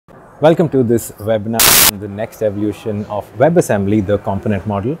Welcome to this webinar on the next evolution of WebAssembly, the component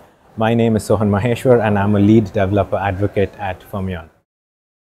model. My name is Sohan Maheshwar and I'm a lead developer advocate at Fermion.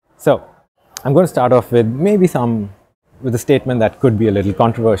 So, I'm going to start off with with a statement that could be a little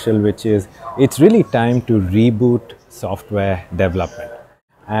controversial, which is it's really time to reboot software development.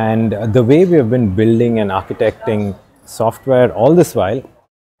 And the way we have been building and architecting software all this while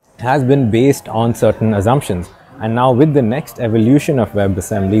has been based on certain assumptions. And now with the next evolution of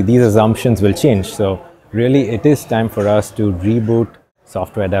WebAssembly, these assumptions will change. So really it is time for us to reboot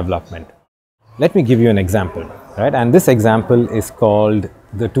software development. Let me give you an example, right? And this example is called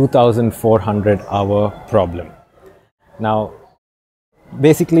the 2400-hour problem. Now,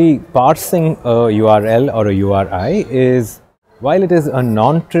 basically parsing a URL or a URI is, while it is a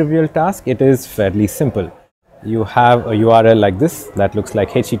non-trivial task, it is fairly simple. You have a URL like this that looks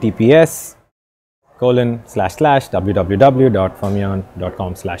like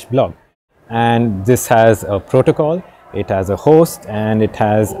https://www.fermion.com/blog, and this has a protocol, it has a host, and it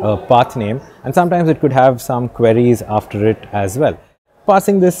has a path name, and sometimes it could have some queries after it as well.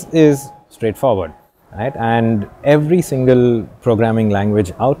 Parsing this is straightforward, right? And every single programming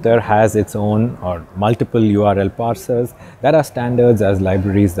language out there has its own or multiple URL parsers that are standards as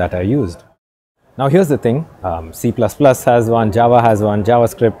libraries that are used. Now here's the thing, C++ has one, Java has one,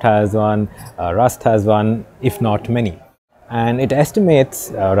 JavaScript has one, Rust has one, if not many. And it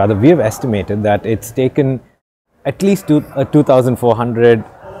estimates, rather we have estimated that it's taken at least 2,400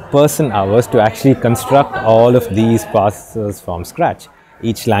 person hours to actually construct all of these parsers from scratch.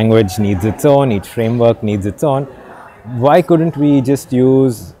 Each language needs its own, each framework needs its own. Why couldn't we just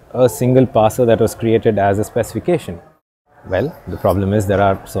use a single parser that was created as a specification? Well, the problem is there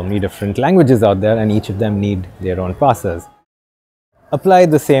are so many different languages out there and each of them need their own parsers. Apply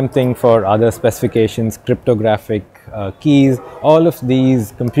the same thing for other specifications, cryptographic keys, all of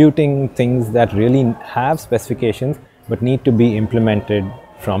these computing things that really have specifications but need to be implemented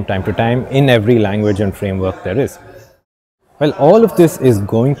from time to time in every language and framework there is. Well, all of this is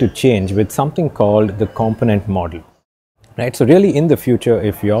going to change with something called the component model, right? So really in the future,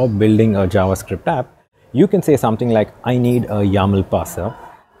 if you're building a JavaScript app, you can say something like, I need a YAML parser,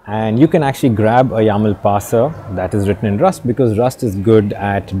 and you can actually grab a YAML parser that is written in Rust because Rust is good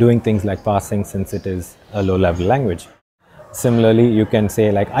at doing things like parsing since it is a low-level language. Similarly, you can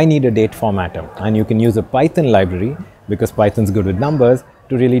say like, I need a date formatter, and you can use a Python library because Python's good with numbers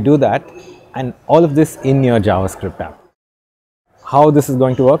to really do that, and all of this in your JavaScript app. How this is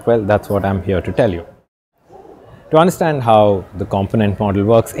going to work? Well, that's what I'm here to tell you. To understand how the component model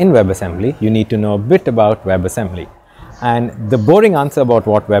works in WebAssembly, you need to know a bit about WebAssembly. And the boring answer about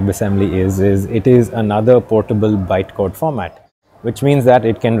what WebAssembly is it is another portable bytecode format, which means that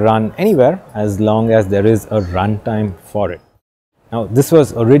it can run anywhere as long as there is a runtime for it. Now, this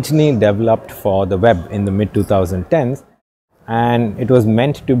was originally developed for the web in the mid-2010s, and it was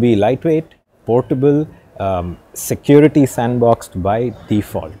meant to be lightweight, portable, security sandboxed by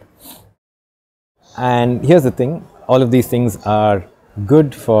default. And here's the thing, all of these things are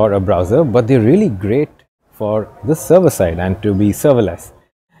good for a browser, but they're really great for the server side and to be serverless.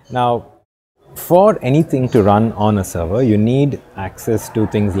 Now, for anything to run on a server, you need access to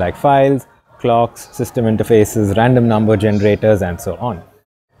things like files, clocks, system interfaces, random number generators, and so on.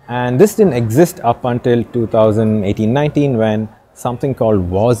 And this didn't exist up until 2018-19 when something called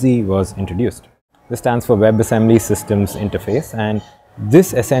WASI was introduced. This stands for WebAssembly Systems Interface, and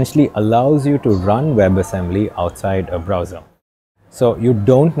this essentially allows you to run WebAssembly outside a browser. So you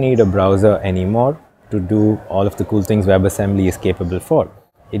don't need a browser anymore to do all of the cool things WebAssembly is capable for.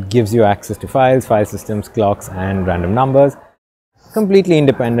 It gives you access to files, file systems, clocks, and random numbers, completely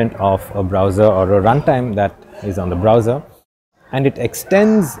independent of a browser or a runtime that is on the browser. And it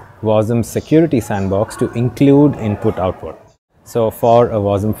extends WASM's security sandbox to include input-output. So for a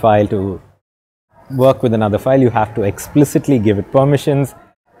WASM file to work with another file, you have to explicitly give it permissions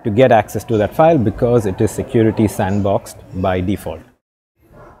to get access to that file because it is security sandboxed by default.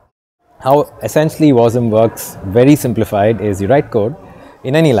 How essentially WASM works, very simplified, is you write code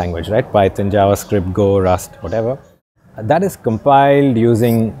in any language, right? Python, JavaScript, Go, Rust, whatever. That is compiled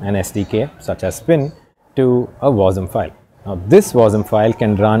using an SDK such as Spin to a WASM file. Now this WASM file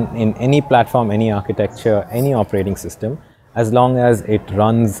can run in any platform, any architecture, any operating system, as long as it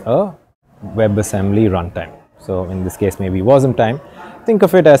runs a WebAssembly runtime. So in this case, maybe WASM time. Think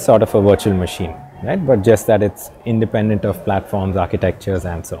of it as sort of a virtual machine, right? But just that it's independent of platforms, architectures,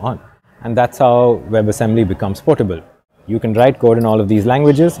 and so on. And that's how WebAssembly becomes portable. You can write code in all of these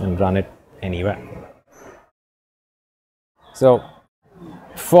languages and run it anywhere. So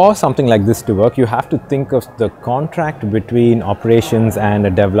for something like this to work, you have to think of the contract between operations and a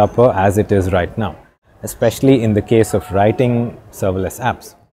developer as it is right now, especially in the case of writing serverless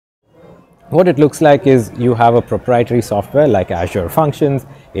apps. What it looks like is you have a proprietary software like Azure Functions,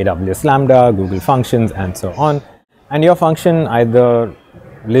 AWS Lambda, Google Functions, and so on. And your function either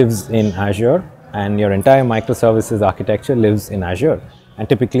lives in Azure and your entire microservices architecture lives in Azure. And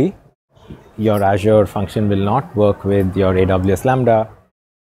typically, your Azure function will not work with your AWS Lambda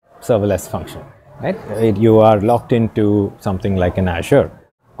serverless function, right? You are locked into something like an Azure.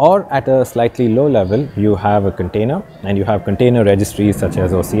 Or at a slightly low level, you have a container and you have container registries such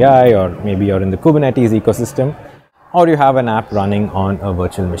as OCI, or maybe you're in the Kubernetes ecosystem, or you have an app running on a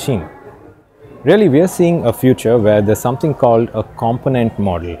virtual machine. Really, we are seeing a future where there's something called a component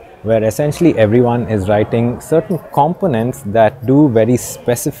model, where essentially everyone is writing certain components that do very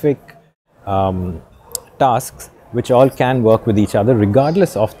specific tasks, which all can work with each other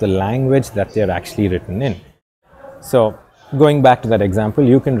regardless of the language that they're actually written in. So going back to that example,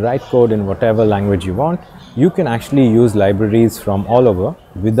 you can write code in whatever language you want. You can actually use libraries from all over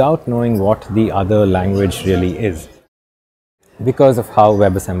without knowing what the other language really is, because of how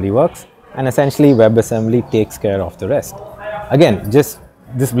WebAssembly works. And essentially WebAssembly takes care of the rest. Again, this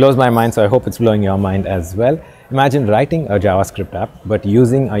blows my mind, so I hope it's blowing your mind as well. Imagine writing a JavaScript app but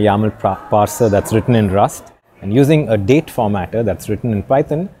using a YAML parser that's written in Rust and using a date formatter that's written in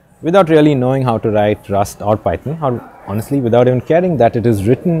Python without really knowing how to write Rust or Python, or honestly without even caring that it is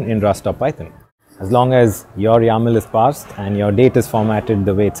written in Rust or Python. As long as your YAML is parsed and your date is formatted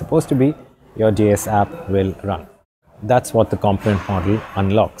the way it's supposed to be, your JS app will run. That's what the component model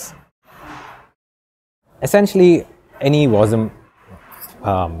unlocks. Essentially, any WASM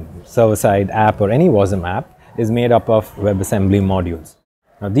server-side app or any WASM app is made up of WebAssembly modules.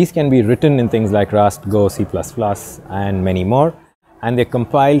 Now, these can be written in things like Rust, Go, C++, and many more, and they're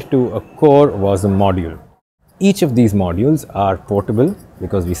compiled to a core WASM module. Each of these modules are portable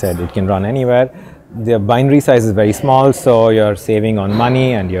because we said it can run anywhere. The binary size is very small, so you're saving on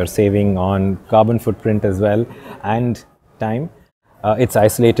money and you're saving on carbon footprint as well and time. It's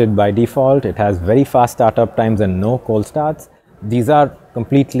isolated by default. It has very fast startup times and no cold starts. These are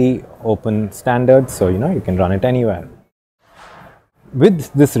completely open standards, so you can run it anywhere.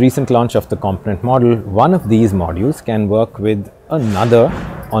 With this recent launch of the component model, one of these modules can work with another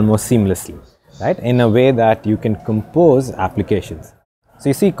almost seamlessly, right? In a way that you can compose applications. So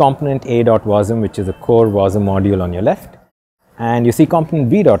you see component A.wasm, which is a core WASM module on your left, and you see component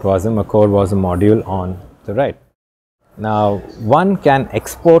B.wasm, a core WASM module on the right. Now, one can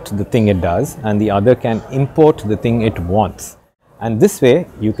export the thing it does and the other can import the thing it wants. And this way,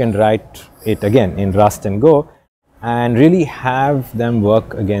 you can write it again in Rust and Go and really have them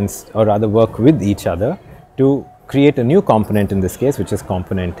work against, or rather work with each other to create a new component in this case, which is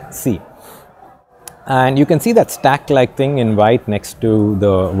component C. And you can see that stack-like thing in white next to the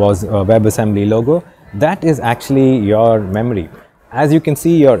WebAssembly logo. That is actually your memory. As you can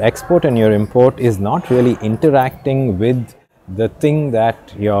see, your export and your import is not really interacting with the thing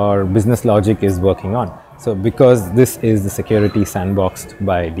that your business logic is working on. So because this is the security sandboxed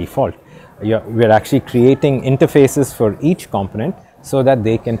by default, we're actually creating interfaces for each component so that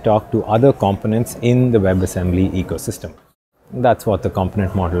they can talk to other components in the WebAssembly ecosystem. That's what the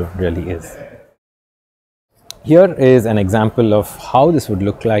component model really is. Here is an example of how this would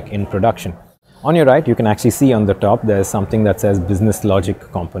look like in production. On your right, you can actually see on the top there is something that says business logic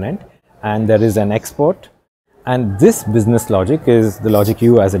component, and there is an export, and this business logic is the logic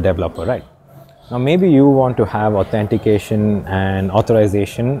you as a developer write. Now maybe you want to have authentication and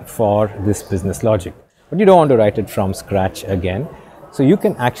authorization for this business logic, but you don't want to write it from scratch again. So you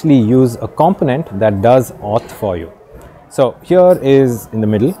can actually use a component that does auth for you. So here is in the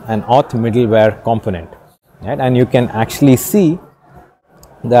middle an auth middleware component, right? And you can actually see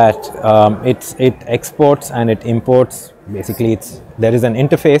that it exports and it imports. Basically, there is an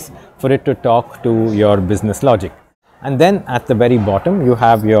interface for it to talk to your business logic. And then at the very bottom, you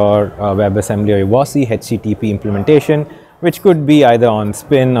have your WebAssembly or your WASI HTTP implementation, which could be either on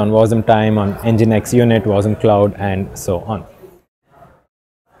Spin, on WASM Time, on Nginx Unit, WASM Cloud, and so on.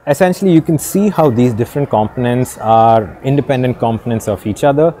 Essentially, you can see how these different components are independent components of each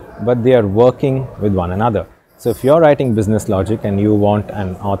other, but they are working with one another. So if you're writing business logic and you want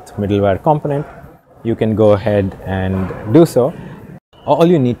an auth middleware component, you can go ahead and do so. All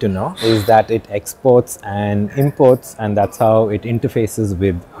you need to know is that it exports and imports, and that's how it interfaces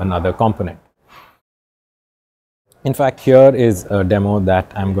with another component. In fact, here is a demo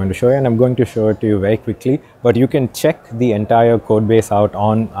that I'm going to show you, and I'm going to show it to you very quickly, but you can check the entire code base out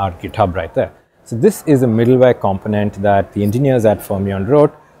on our GitHub right there. So this is a middleware component that the engineers at Fermyon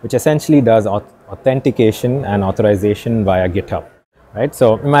wrote which essentially does authentication and authorization via GitHub, right?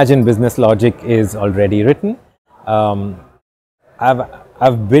 So imagine business logic is already written.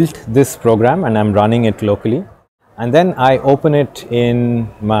 I've built this program and I'm running it locally, and then I open it in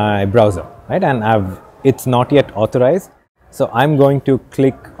my browser, right? And it's not yet authorized, so I'm going to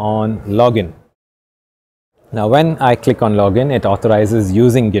click on login. Now, when I click on login, it authorizes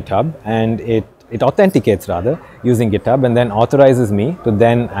using GitHub, and it authenticates rather using GitHub, and then authorizes me to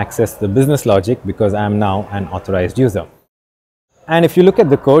then access the business logic because I am now an authorized user. And if you look at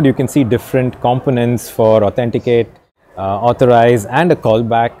the code, you can see different components for authenticate, authorize, and a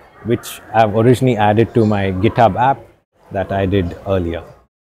callback, which I've originally added to my GitHub app that I did earlier.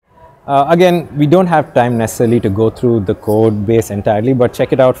 Again, we don't have time necessarily to go through the code base entirely, but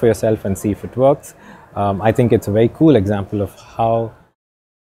check it out for yourself and see if it works. I think it's a very cool example of how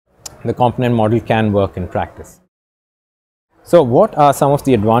the component model can work in practice. So what are some of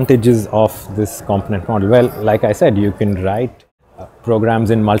the advantages of this component model? Well, like I said, you can write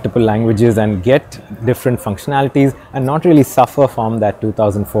programs in multiple languages and get different functionalities and not really suffer from that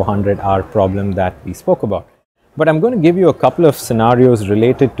 2400 hour problem that we spoke about. But I'm going to give you a couple of scenarios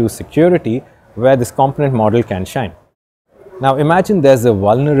related to security where this component model can shine. Now imagine there's a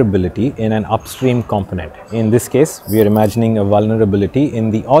vulnerability in an upstream component. In this case, we are imagining a vulnerability in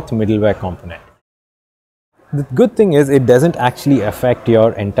the auth middleware component. The good thing is it doesn't actually affect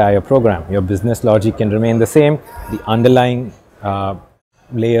your entire program. Your business logic can remain the same. The underlying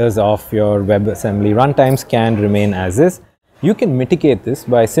layers of your WebAssembly runtimes can remain as is. You can mitigate this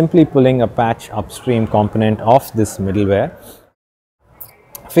by simply pulling a patch upstream component of this middleware,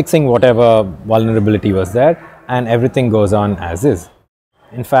 fixing whatever vulnerability was there, and everything goes on as is.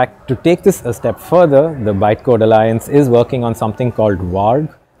 In fact, to take this a step further, the Bytecode Alliance is working on something called WARG.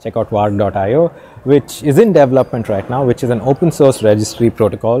 Check out warg.io, which is in development right now, which is an open source registry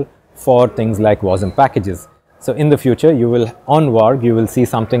protocol for things like WASM packages. So in the future, on WARG, you will see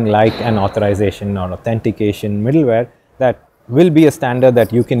something like an authorization or authentication middleware that will be a standard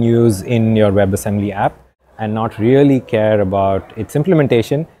that you can use in your WebAssembly app and not really care about its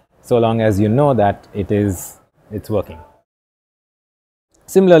implementation so long as you know that it's working.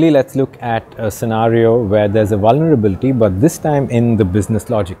 Similarly, let's look at a scenario where there's a vulnerability, but this time in the business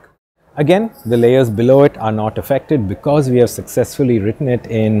logic. Again, the layers below it are not affected because we have successfully written it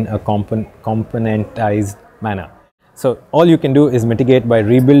in a componentized manner. So all you can do is mitigate by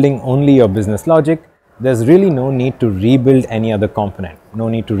rebuilding only your business logic. There's really no need to rebuild any other component. No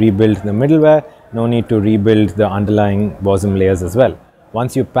need to rebuild the middleware, no need to rebuild the underlying WASM layers as well.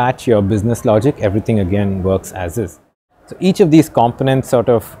 Once you patch your business logic, everything again works as is. So each of these components sort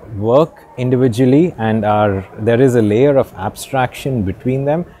of work individually, and there is a layer of abstraction between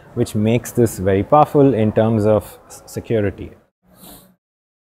them, which makes this very powerful in terms of security.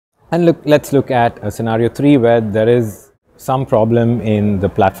 And let's look at a scenario 3 where there is some problem in the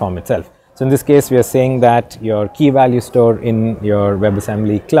platform itself. So in this case, we are saying that your key value store in your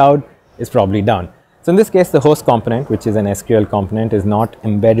WebAssembly cloud is probably down. So in this case, the host component, which is an SQL component, is not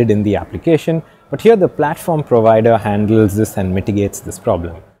embedded in the application, but here the platform provider handles this and mitigates this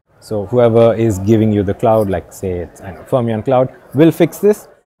problem. So whoever is giving you the cloud, like say it's Fermion Cloud, will fix this,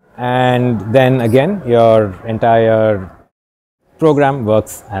 and then again your entire program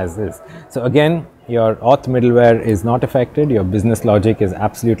works as is. So again, your auth middleware is not affected, your business logic is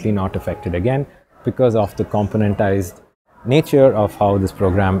absolutely not affected again because of the componentized nature of how this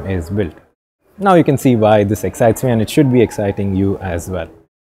program is built. Now you can see why this excites me, and it should be exciting you as well.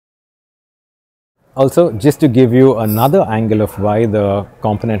 Also, just to give you another angle of why the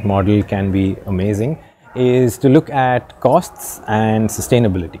component model can be amazing, is to look at costs and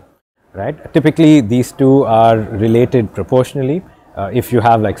sustainability, right? Typically, these two are related proportionally. If you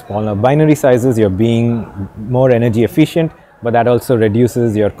have like smaller binary sizes, you're being more energy efficient, but that also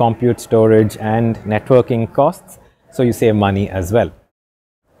reduces your compute, storage, and networking costs, so you save money as well.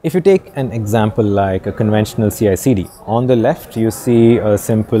 If you take an example like a conventional CI/CD, on the left you see a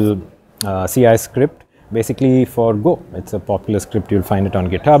simple CI script, basically for Go. It's a popular script, you'll find it on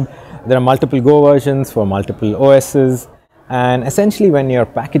GitHub. There are multiple Go versions for multiple OSs, and essentially when you're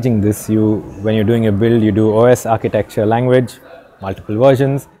packaging this, when you're doing a build, you do OS, architecture, language, multiple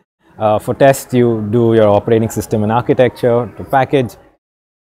versions. For test, you do your operating system and architecture to package.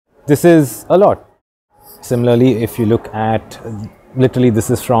 This is a lot. Similarly, if you look at, literally this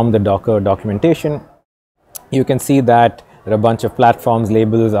is from the Docker documentation, you can see that there are a bunch of platforms,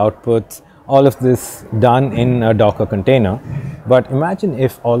 labels, outputs, all of this done in a Docker container. But imagine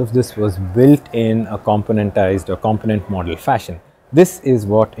if all of this was built in a componentized or component model fashion. This is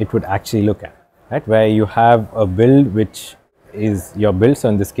what it would actually look at, right? Where you have a build which is your build. So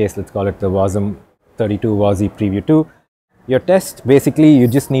in this case, let's call it the WASM32 WASI Preview 2. Your test, basically, you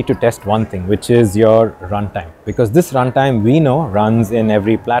just need to test one thing, which is your runtime, because this runtime we know runs in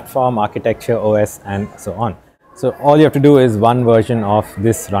every platform, architecture, OS, and so on. So all you have to do is one version of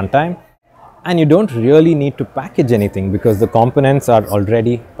this runtime, and you don't really need to package anything because the components are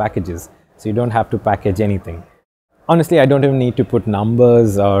already packages. So you don't have to package anything. Honestly, I don't even need to put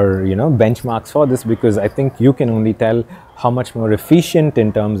numbers or benchmarks for this, because I think you can only tell how much more efficient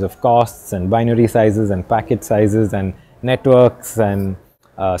in terms of costs and binary sizes and package sizes and networks and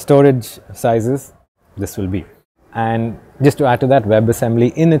storage sizes this will be. And just to add to that,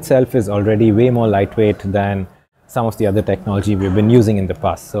 WebAssembly in itself is already way more lightweight than some of the other technology we've been using in the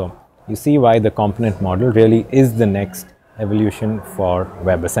past. So you see why the component model really is the next evolution for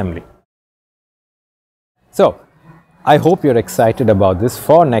WebAssembly. So I hope you're excited about this.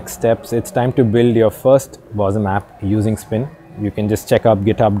 For next steps, it's time to build your first WASM app using Spin. You can just check out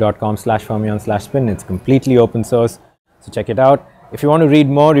github.com/fermyon/spin. It's completely open source, so check it out. If you want to read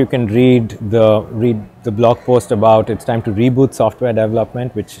more, you can read the blog post about it's time to reboot software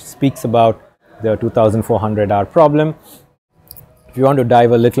development, which speaks about the 2400-hour problem. If you want to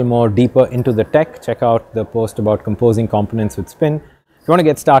dive a little more deeper into the tech, check out the post about composing components with Spin. If you want to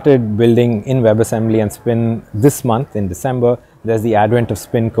get started building in WebAssembly and Spin this month in December, there's the Advent of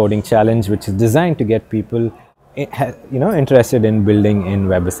Spin Coding Challenge, which is designed to get people interested in building in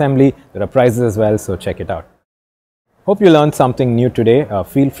WebAssembly. There are prizes as well, so check it out. Hope you learned something new today.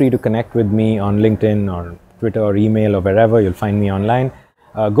 Feel free to connect with me on LinkedIn or Twitter or email or wherever. You'll find me online.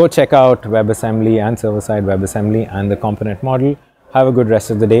 Go check out WebAssembly and server-side WebAssembly and the component model. Have a good rest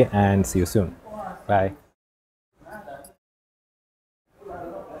of the day and see you soon. Bye.